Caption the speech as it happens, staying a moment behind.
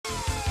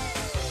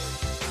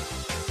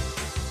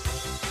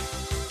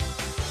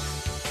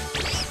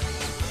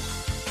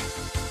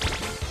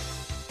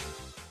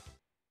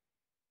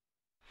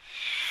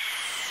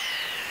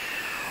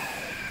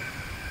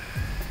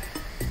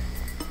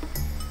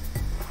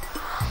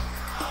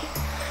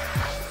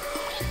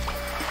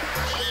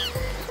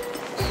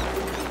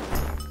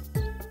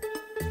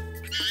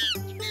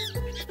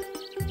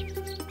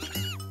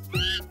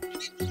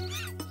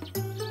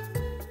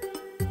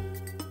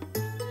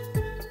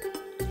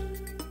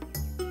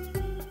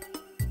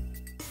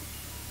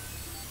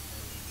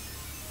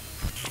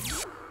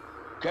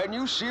Can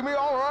you see me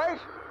all right?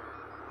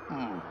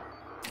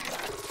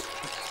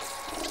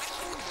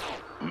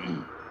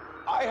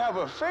 I have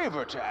a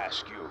favor to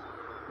ask you.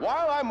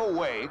 While I'm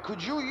away,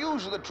 could you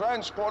use the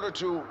transporter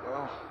to...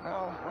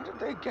 now, what did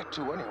they get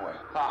to anyway?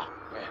 Yeah.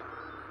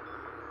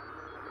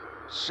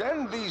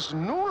 Send these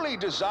newly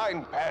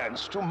designed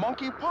pants to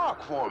Monkey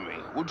Park for me.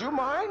 Would you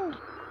mind?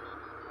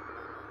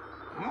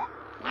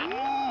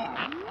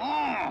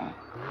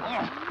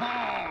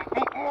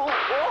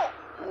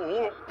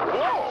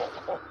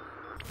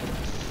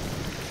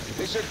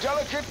 It's a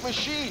delicate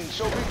machine,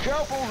 so be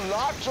careful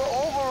not to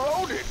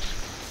overload it.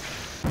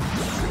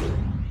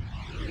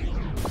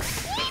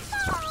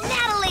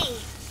 Natalie!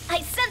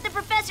 I sent the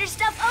professor's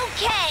stuff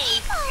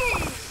okay!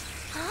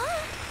 Huh?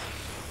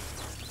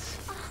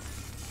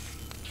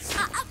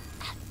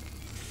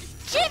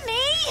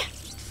 Jimmy!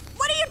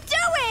 What are you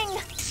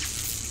doing?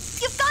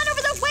 You've gone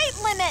over the weight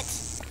limit!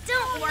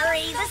 Don't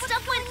worry, the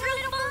stuff went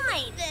through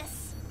fine.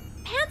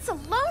 Pants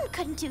alone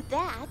couldn't do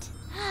that.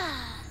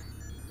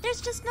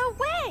 There's just no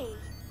way.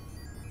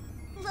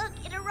 Look,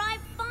 it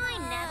arrived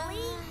fine,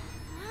 Natalie.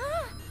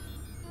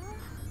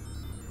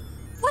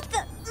 What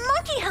the?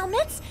 Monkey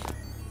helmets?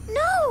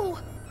 No!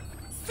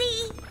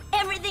 See?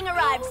 Everything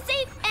arrived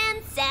safe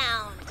and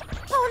sound.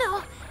 Oh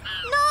no!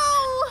 No!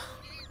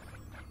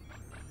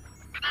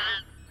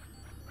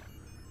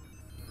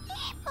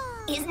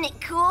 Isn't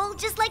it cool?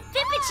 Just like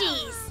Pippa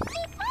Cheese.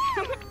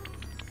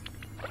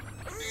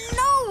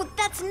 No,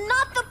 that's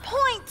not the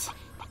point.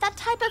 That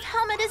type of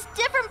helmet is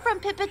different from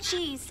Pippa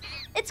Cheese.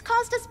 It's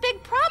caused us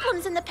big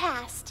problems in the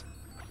past.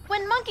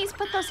 When monkeys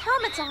put those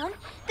helmets on,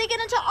 they get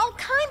into all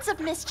kinds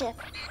of mischief.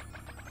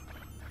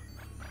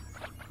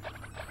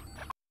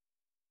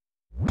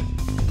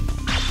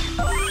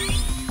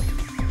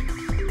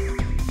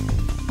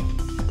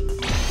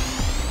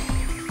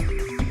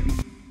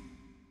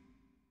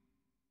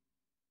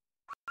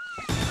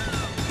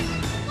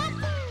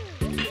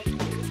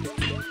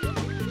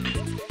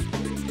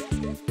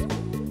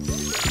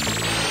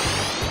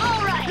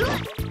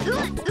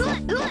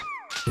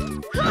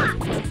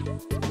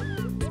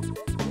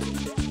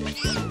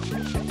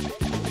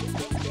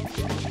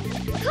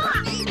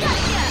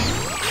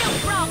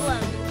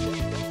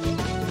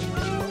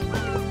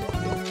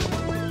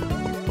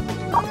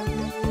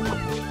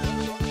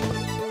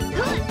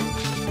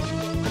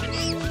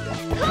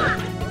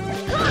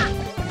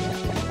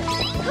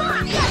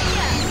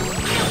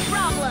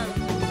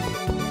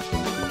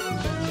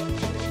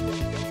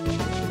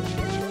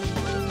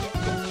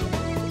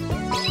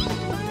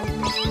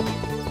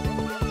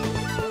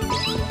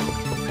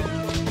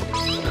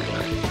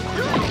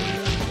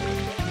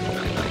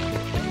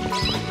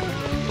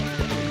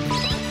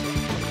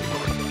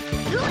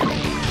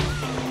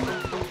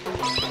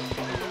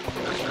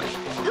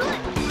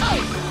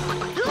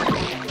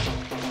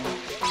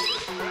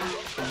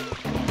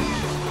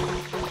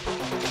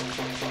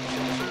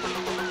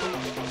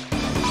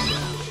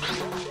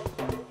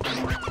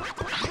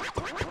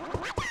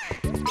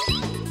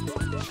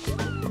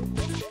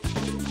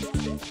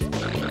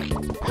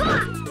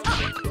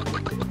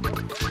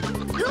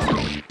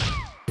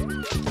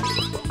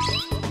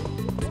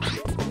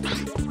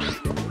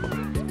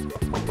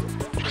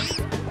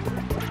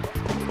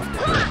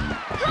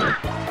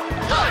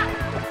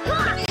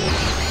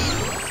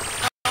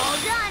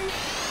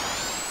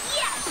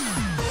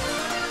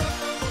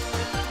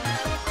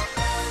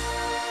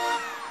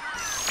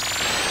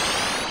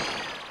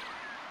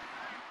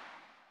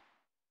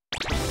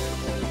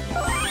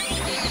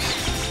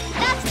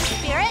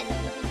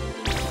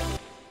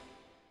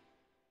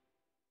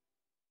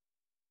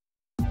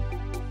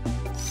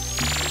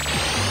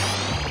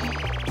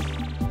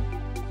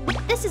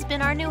 This has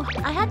been our new...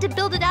 I had to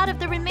build it out of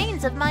the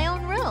remains of my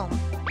own room.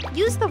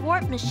 Use the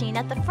warp machine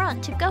at the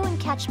front to go and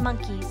catch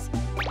monkeys.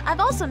 I've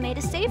also made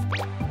a safe...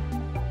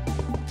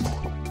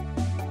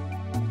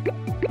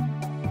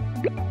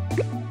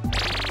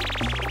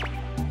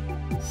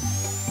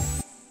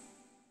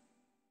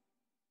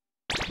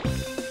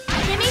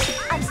 Jimmy,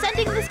 I'm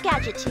sending this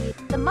gadget to you.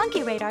 The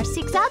monkey radar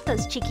seeks out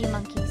those cheeky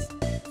monkeys.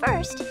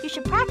 First, you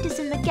should practice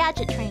in the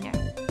gadget trainer.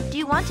 Do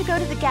you want to go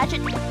to the gadget...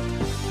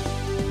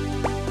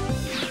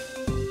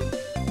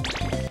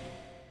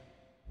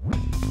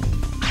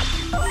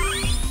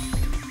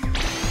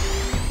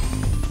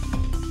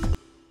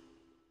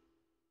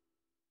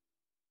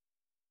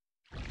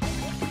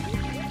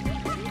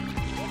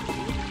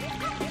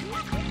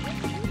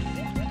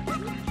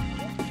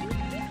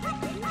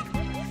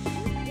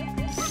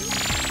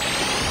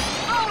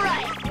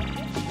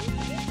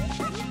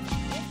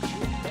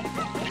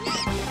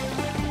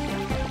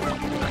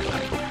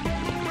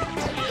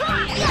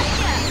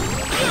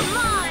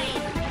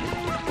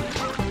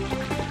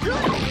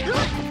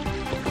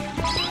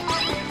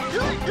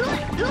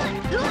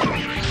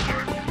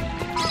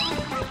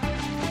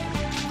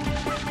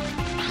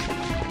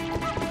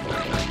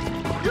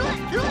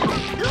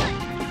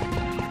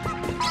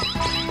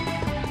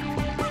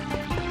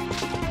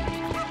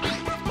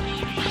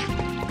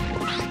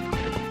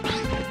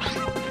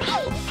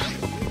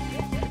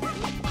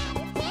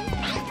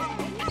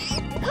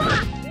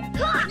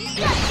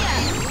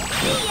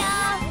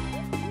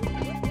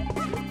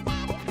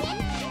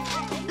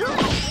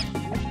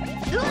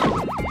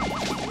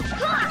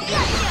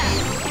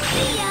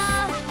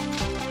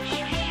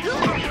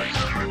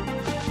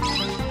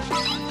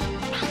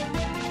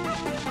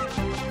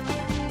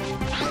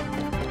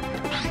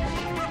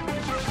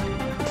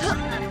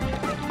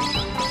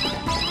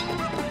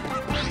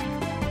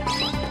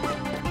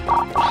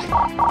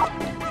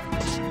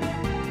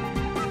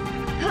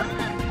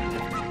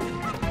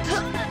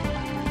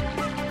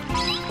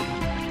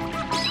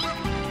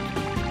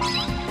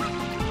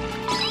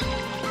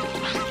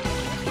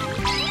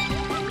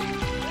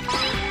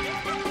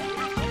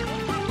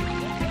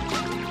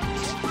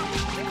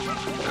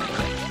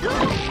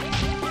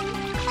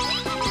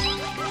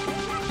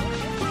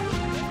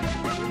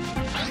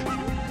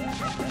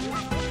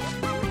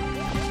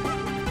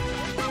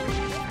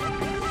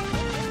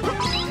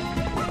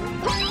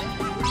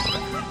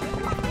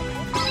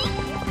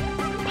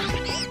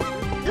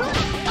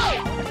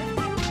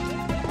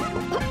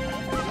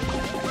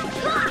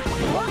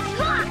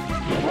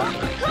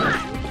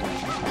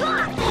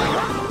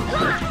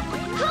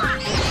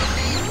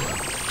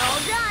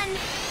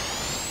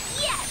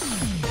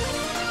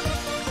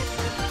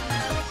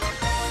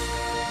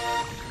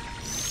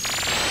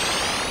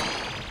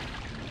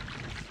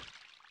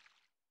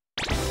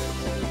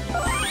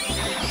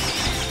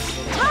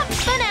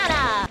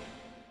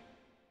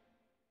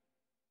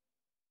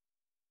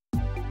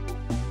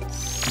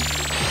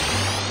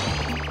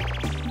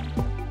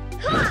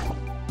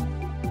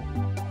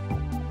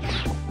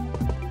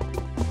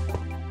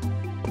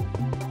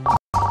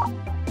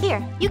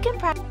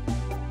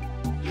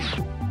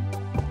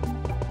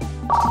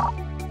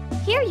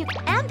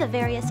 the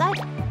various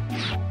items.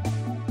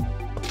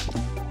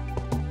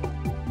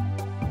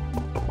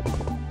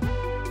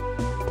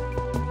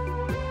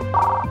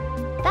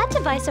 That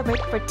device will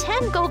work for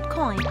 10 gold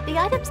coins. The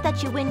items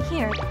that you win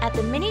here at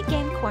the mini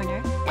game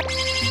corner.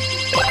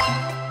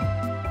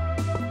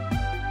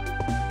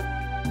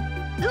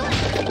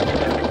 Ooh.